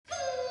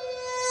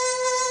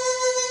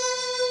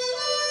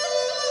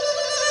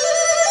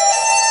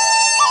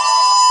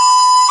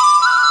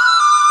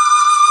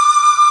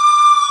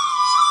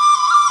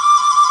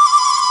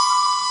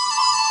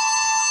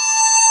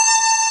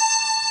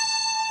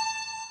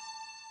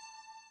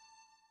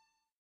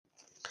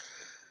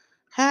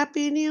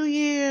Happy New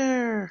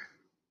Year!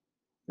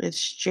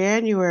 It's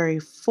January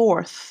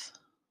 4th,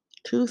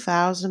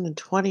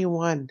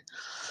 2021.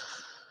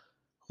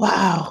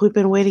 Wow, we've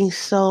been waiting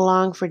so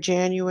long for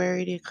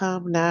January to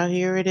come. Now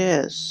here it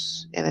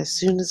is. And as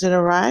soon as it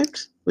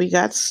arrived, we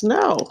got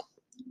snow.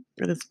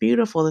 And it's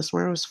beautiful. This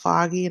morning was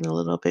foggy and a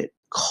little bit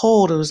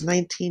cold. It was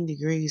 19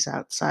 degrees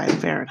outside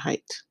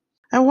Fahrenheit.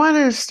 I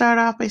wanted to start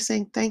off by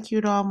saying thank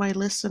you to all my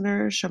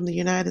listeners from the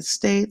United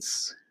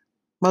States,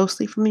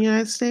 mostly from the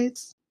United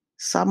States.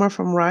 Some are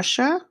from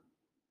Russia.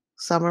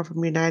 Some are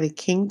from United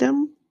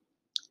Kingdom,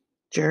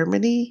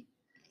 Germany,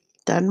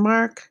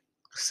 Denmark,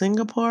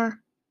 Singapore,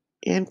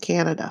 and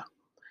Canada.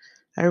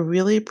 I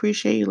really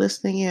appreciate you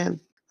listening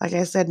in. Like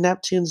I said,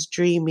 Neptune's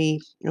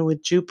dreamy, and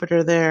with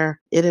Jupiter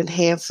there, it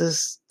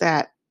enhances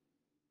that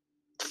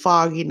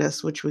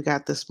fogginess which we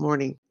got this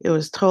morning. It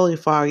was totally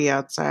foggy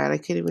outside. I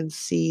couldn't even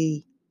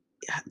see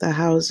the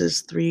houses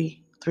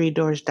three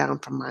doors down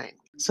from mine.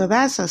 So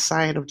that's a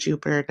sign of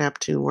Jupiter and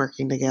Neptune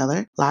working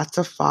together. Lots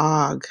of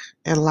fog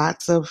and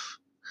lots of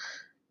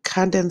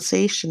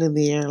condensation in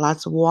the air,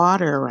 lots of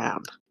water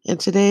around. And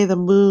today the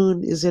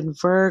moon is in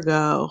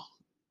Virgo.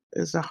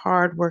 It's a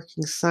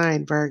hard-working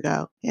sign,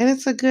 Virgo. And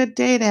it's a good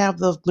day to have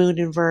the moon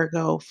in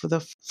Virgo for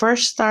the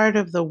first start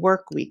of the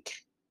work week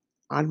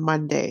on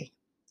Monday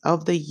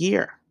of the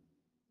year.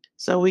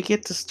 So we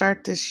get to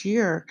start this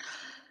year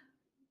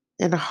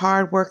in a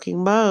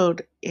hard-working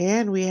mode,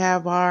 and we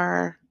have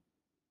our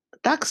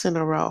ducks in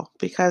a row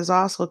because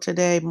also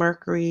today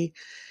Mercury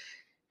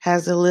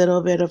has a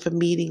little bit of a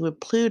meeting with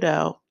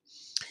Pluto,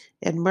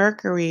 and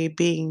Mercury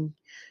being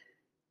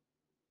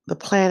the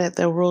planet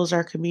that rules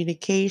our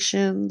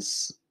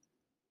communications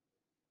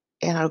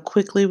and how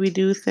quickly we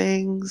do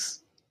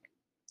things,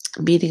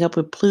 meeting up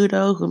with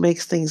Pluto, who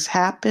makes things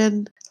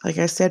happen. Like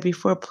I said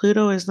before,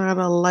 Pluto is not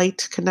a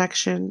light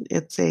connection.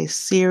 It's a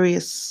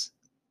serious,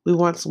 we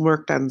want some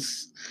work done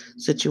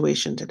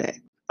situation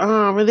today.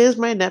 It is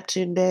my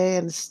Neptune day,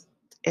 and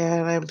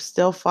I'm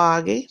still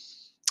foggy.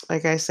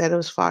 Like I said, it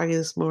was foggy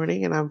this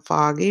morning, and I'm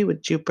foggy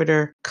with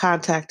Jupiter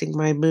contacting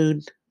my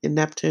moon in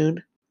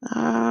Neptune.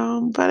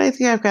 But I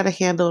think I've got a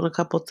handle on a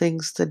couple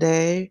things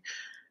today.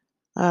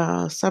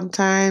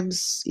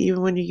 Sometimes,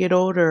 even when you get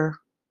older,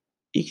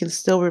 you can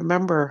still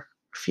remember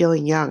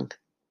feeling young.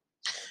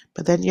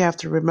 But then you have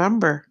to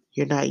remember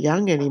you're not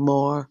young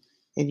anymore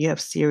and you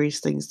have serious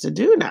things to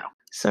do now.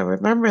 So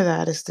remember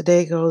that as the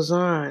day goes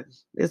on.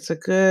 It's a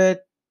good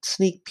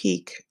sneak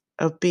peek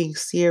of being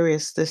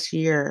serious this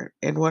year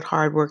and what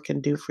hard work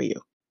can do for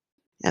you.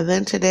 And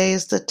then today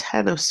is the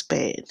Ten of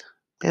Spades.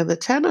 And the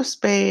Ten of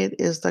Spades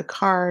is the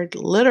card,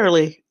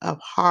 literally, of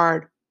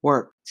hard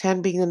work.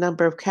 10 being the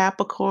number of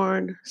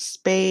Capricorn,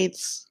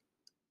 Spades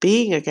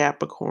being a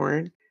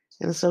Capricorn.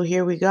 And so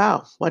here we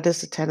go. What does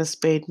the Ten of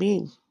Spades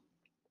mean?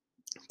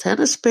 Ten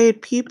of Spades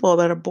people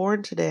that are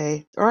born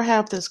today or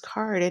have this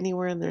card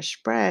anywhere in their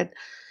spread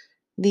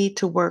need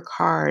to work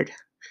hard.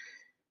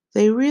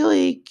 They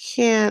really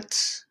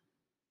can't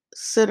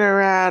sit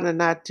around and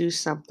not do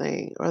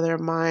something, or their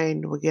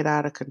mind will get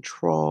out of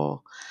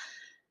control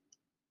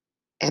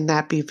and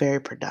not be very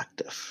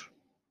productive.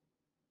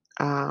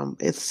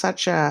 It's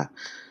such a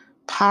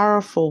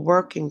powerful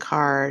working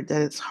card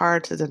that it's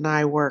hard to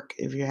deny work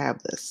if you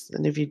have this.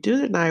 And if you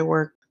do deny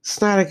work,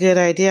 it's not a good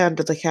idea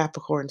under the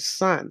Capricorn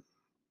sun.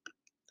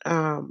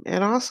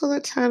 And also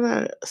the Ten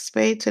of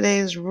Spades today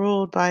is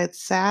ruled by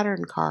its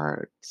Saturn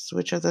cards,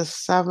 which are the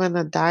Seven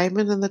of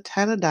Diamond and the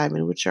Ten of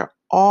Diamond, which are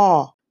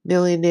all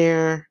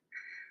millionaire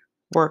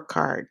work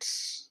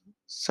cards.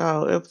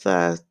 So if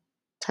the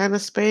Ten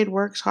of Spades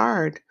works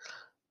hard,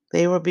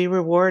 they will be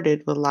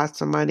rewarded with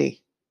lots of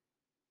money.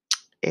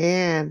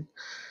 And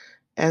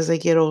as they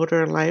get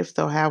older in life,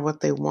 they'll have what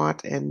they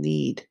want and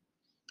need.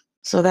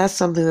 So that's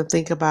something to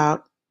think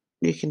about.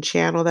 You can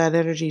channel that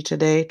energy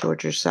today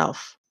towards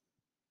yourself.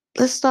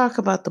 Let's talk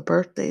about the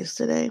birthdays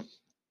today.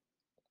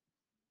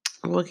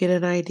 We'll get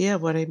an idea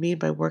of what I mean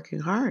by working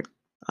hard.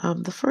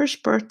 The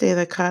first birthday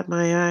that caught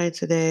my eye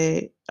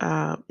today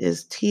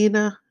is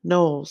Tina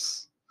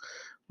Knowles,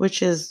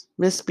 which is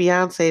Miss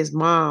Beyonce's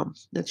mom.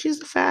 And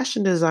she's a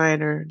fashion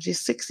designer. She's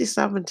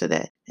 67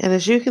 today. And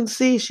as you can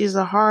see, she's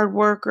a hard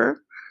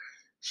worker.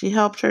 She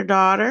helped her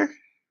daughter.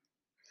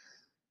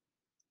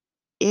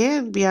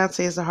 And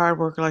Beyonce is a hard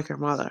worker like her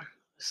mother.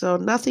 So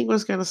nothing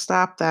was going to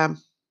stop them.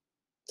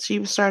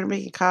 She started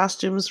making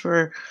costumes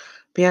for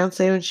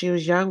Beyonce when she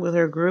was young with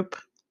her group.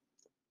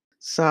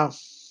 So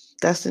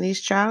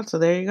Destiny's Child. So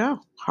there you go.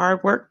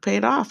 Hard work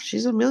paid off.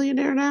 She's a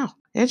millionaire now.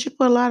 And she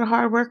put a lot of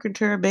hard work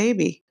into her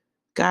baby,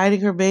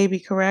 guiding her baby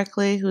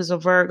correctly, who's a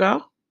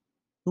Virgo,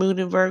 moon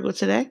in Virgo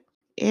today.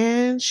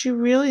 And she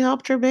really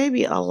helped her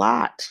baby a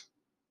lot.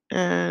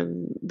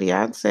 And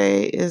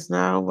Beyonce is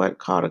now what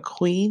called a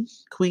queen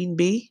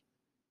bee.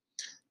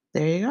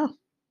 There you go.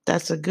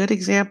 That's a good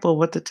example of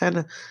what the Ten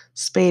of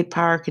Spade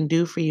power can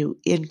do for you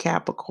in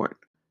Capricorn.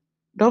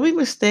 Don't be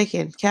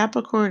mistaken.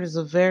 Capricorn is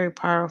a very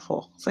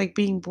powerful. It's like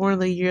being born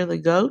the year of the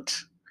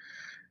goat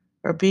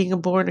or being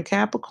born a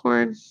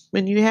Capricorn.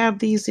 When you have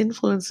these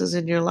influences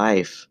in your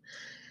life,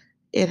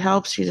 it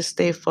helps you to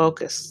stay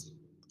focused.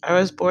 I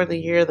was born the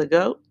year of the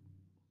goat,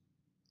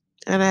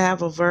 and I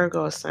have a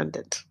Virgo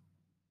ascendant.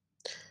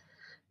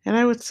 And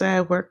I would say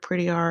I work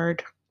pretty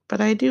hard,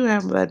 but I do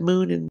have that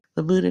moon, and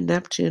the moon in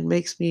Neptune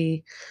makes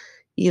me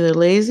either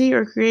lazy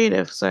or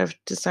creative. So I've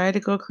decided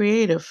to go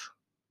creative.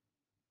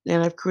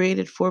 And I've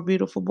created 4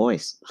 beautiful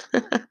boys.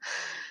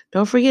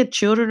 Don't forget,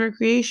 children are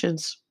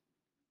creations.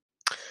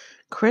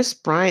 Chris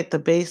Bryant, the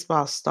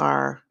baseball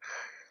star,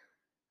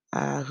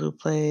 who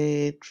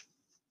played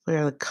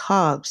for the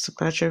Cubs. I'm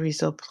not sure if he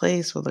still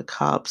plays for the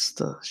Cubs,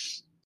 the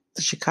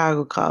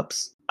Chicago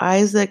Cubs.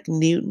 Isaac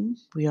Newton,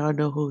 we all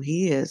know who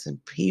he is, and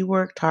he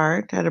worked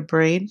hard, had a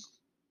brain,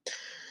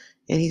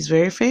 and he's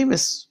very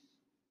famous.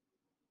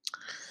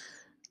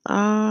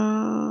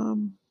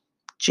 Jaden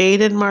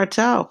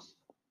Martell.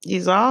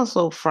 He's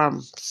also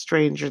from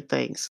Stranger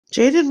Things.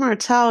 Jaden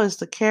Martell is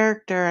the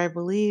character I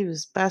believe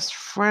is best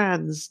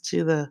friends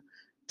to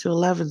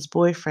Eleven's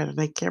boyfriend,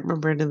 and I can't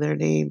remember any of their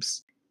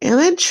names. And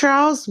then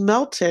Charles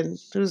Melton,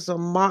 who's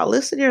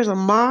listed here as a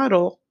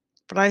model,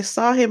 but I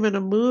saw him in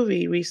a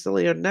movie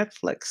recently on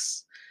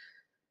Netflix,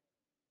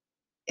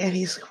 and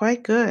he's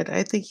quite good.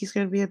 I think he's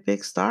going to be a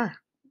big star.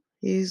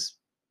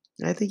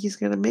 I think he's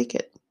going to make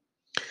it.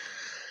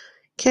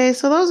 Okay,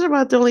 so those are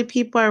about the only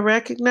people I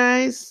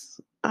recognize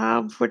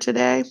for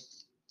today.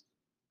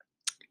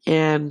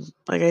 And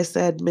like I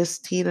said, Miss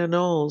Tina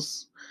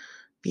Knowles,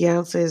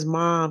 Beyonce's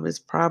mom, is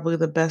probably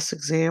the best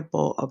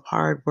example of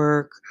hard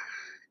work,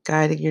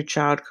 guiding your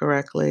child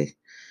correctly.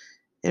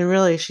 And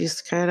really,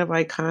 she's kind of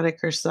iconic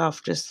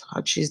herself, just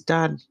what she's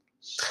done.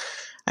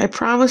 I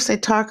promised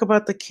I'd talk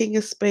about the King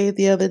of Spades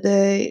the other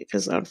day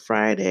because on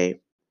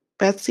Friday,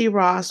 Betsy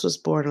Ross was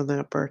born on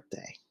that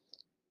birthday.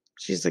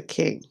 She's a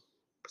king.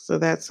 So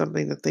that's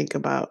something to think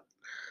about.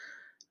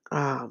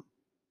 Um,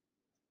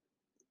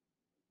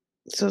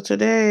 so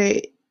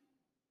today,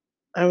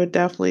 I would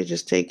definitely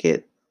just take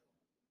it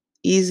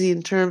easy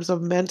in terms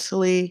of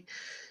mentally.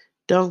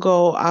 Don't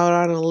go out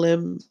on a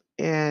limb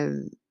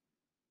and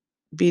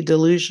be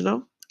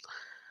delusional.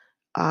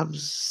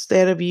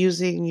 Instead of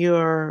using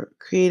your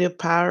creative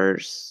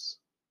powers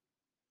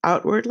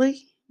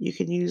outwardly, you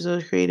can use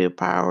those creative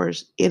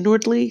powers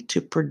inwardly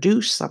to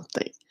produce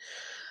something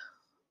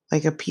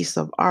like a piece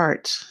of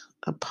art,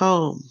 a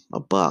poem, a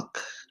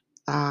book,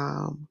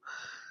 um,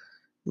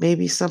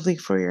 maybe something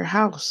for your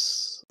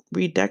house.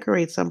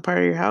 Redecorate some part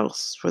of your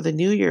house for the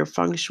new year,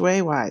 feng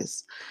shui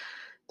wise.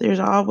 There's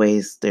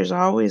always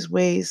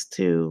ways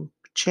to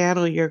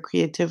channel your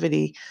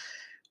creativity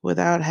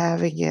without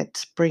having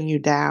it bring you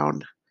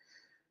down,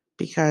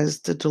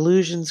 because the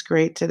delusion's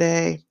great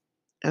today,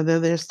 and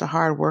then there's the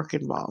hard work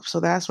involved. So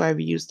that's why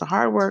we use the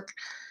hard work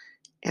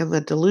and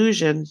the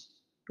delusion,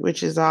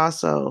 which is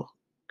also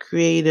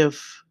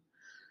creative.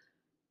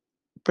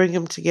 Bring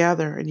them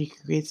together and you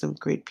can create some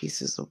great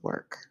pieces of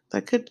work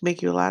that could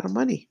make you a lot of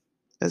money,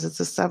 as it's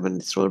a 7,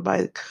 it's ruled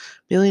by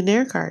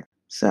millionaire card.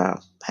 So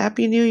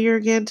happy new year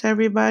again to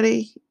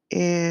everybody.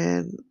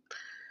 And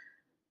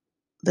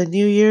the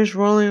new year's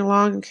rolling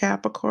along in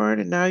Capricorn,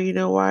 and now you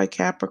know why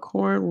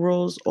Capricorn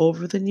rolls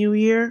over the new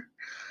year,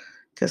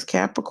 because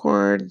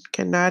Capricorn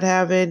cannot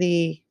have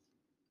any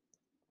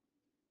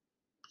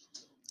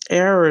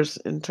errors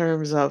in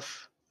terms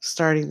of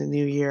starting the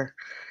new year.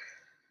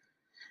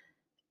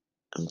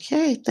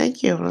 Okay,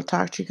 thank you. I'll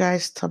talk to you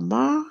guys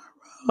tomorrow.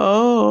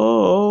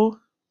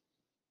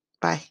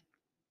 Bye.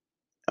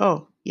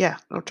 Oh, yeah,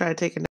 I'll try to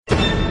take a